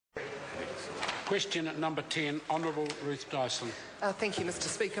Question at number 10, Honourable Ruth Dyson. Thank you, Mr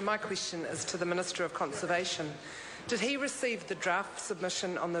Speaker. My question is to the Minister of Conservation. Did he receive the draft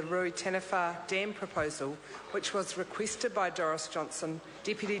submission on the Ruataniwha Dam proposal, which was requested by Doris Johnston,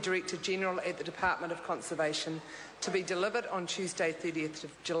 Deputy Director General at the Department of Conservation, to be delivered on Tuesday 30th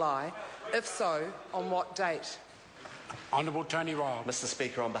of July? If so, on what date? Honourable Tony Ryle. Mr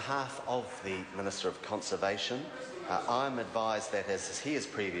Speaker, on behalf of the Minister of Conservation, I'm advised that, as he has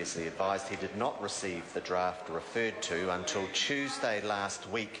previously advised, he did not receive the draft referred to until Tuesday last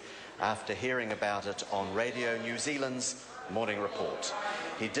week, after hearing about it on Radio New Zealand's Morning Report.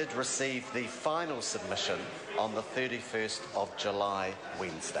 He did receive the final submission on the 31st of July,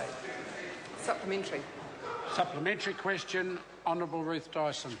 Wednesday. Supplementary. Supplementary question, Honourable Ruth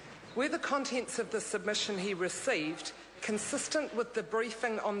Dyson. Were the contents of the submission he received consistent with the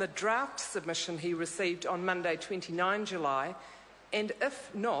briefing on the draft submission he received on Monday 29 July? And if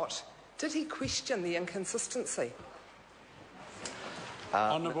not, did he question the inconsistency?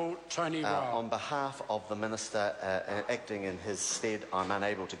 Honourable Tony Ryle. On behalf of the Minister acting in his stead, I'm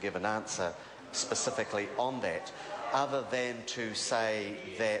unable to give an answer specifically on that, other than to say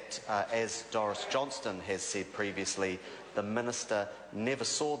that, as Doris Johnston has said previously, the Minister never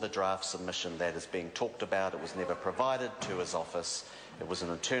saw the draft submission that is being talked about. It was never provided to his office. It was an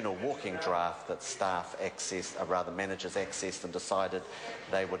internal walking draft that staff accessed, or rather managers accessed, and decided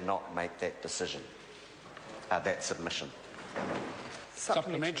they would not make that decision, that submission.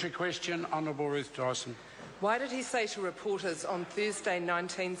 Supplementary question, Honourable Ruth Dyson. Why did he say to reporters on Thursday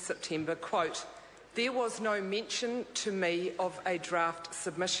 19 September, quote, "There was no mention to me of a draft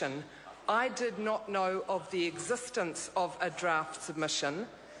submission. I did not know of the existence of a draft submission,"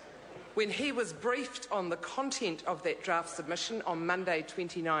 when he was briefed on the content of that draft submission on Monday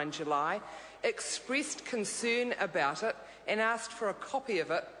 29 July, expressed concern about it and asked for a copy of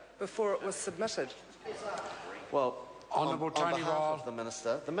it before it was submitted? Well, on behalf Ryle.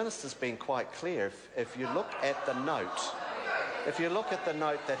 of the Minister's been quite clear. If you look at the note,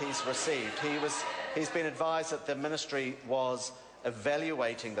 that he's received, he's been advised that the Ministry was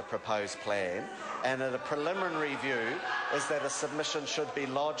evaluating the proposed plan, and at a preliminary view is that a submission should be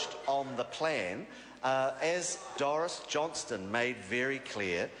lodged on the plan. As Doris Johnston made very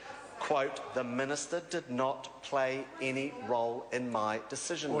clear, quote, "The Minister did not play any role in my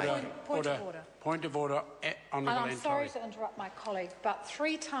decision-making." Point of order. Point of order, Honourable I'm sorry to interrupt my colleague, but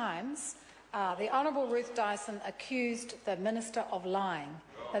 3 times the Honourable Ruth Dyson accused the Minister of lying.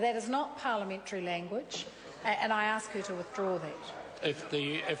 Now, that is not parliamentary language, and I ask her to withdraw that. If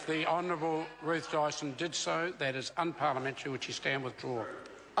the Honourable Ruth Dyson did so, that is unparliamentary. Would she stand withdraw?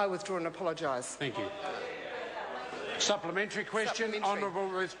 I withdraw and apologise. Thank you. Supplementary question, Honourable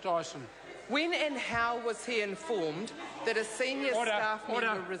Ruth Dyson. When and how was he informed that a senior staff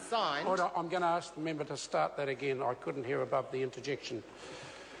member resigned? Order. I'm going to ask the member to start that again. I couldn't hear above the interjection.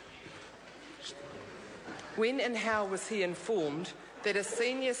 When and how was he informed that a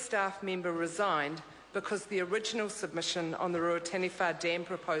senior staff member resigned because the original submission on the Ruataniwha Dam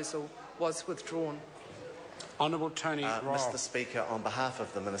proposal was withdrawn? Honourable Tony Ryle. Mr Speaker, on behalf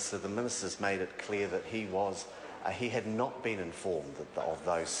of the Minister's made it clear that he had not been informed of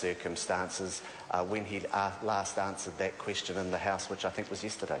those circumstances when he last answered that question in the House, which I think was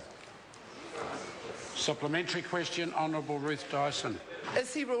yesterday. Supplementary question, Honourable Ruth Dyson.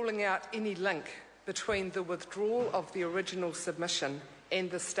 Is he ruling out any link between the withdrawal of the original submission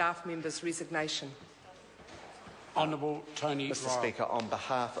and the staff member's resignation? Honourable Tony Ryle. Mr Speaker, on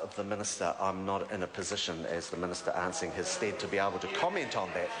behalf of the Minister, I'm not in a position, as the Minister answering his stead, to be able to comment on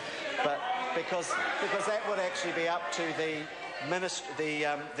that. But because that would actually be up to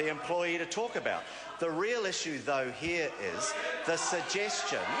the employee to talk about. The real issue, though, here is the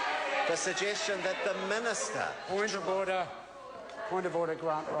suggestion that the Minister... Point of order. Point of order,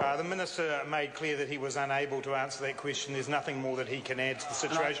 Grant Ryle. The Minister made clear that he was unable to answer that question. There's nothing more that he can add to the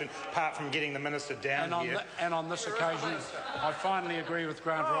situation, apart from getting the Minister down here. And on this occasion, I finally agree with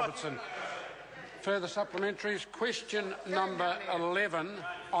Grant Robertson. Further supplementaries. Question number 11,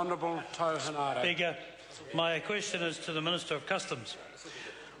 Honourable Tau Hanare. Speaker, my question is to the Minister of Customs.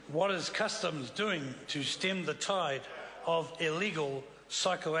 What is Customs doing to stem the tide of illegal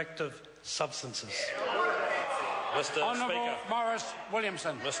psychoactive substances? Mr. Honourable Speaker. Morris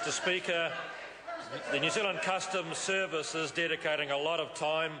Williamson. Mr. Speaker, the New Zealand Customs Service is dedicating a lot of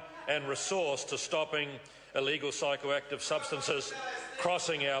time and resource to stopping illegal psychoactive substances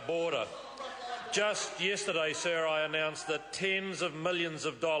crossing our border. Just yesterday, sir, I announced that tens of millions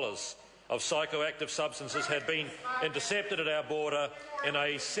of dollars of psychoactive substances had been intercepted at our border in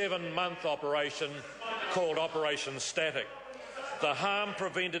a 7-month operation called Operation Static. The harm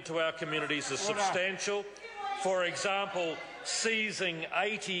prevented to our communities is substantial. For example, seizing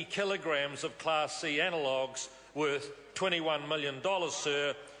 80 kilograms of Class C analogues worth $21 million,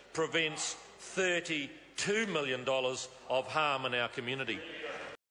 sir, prevents $32 million of harm in our community.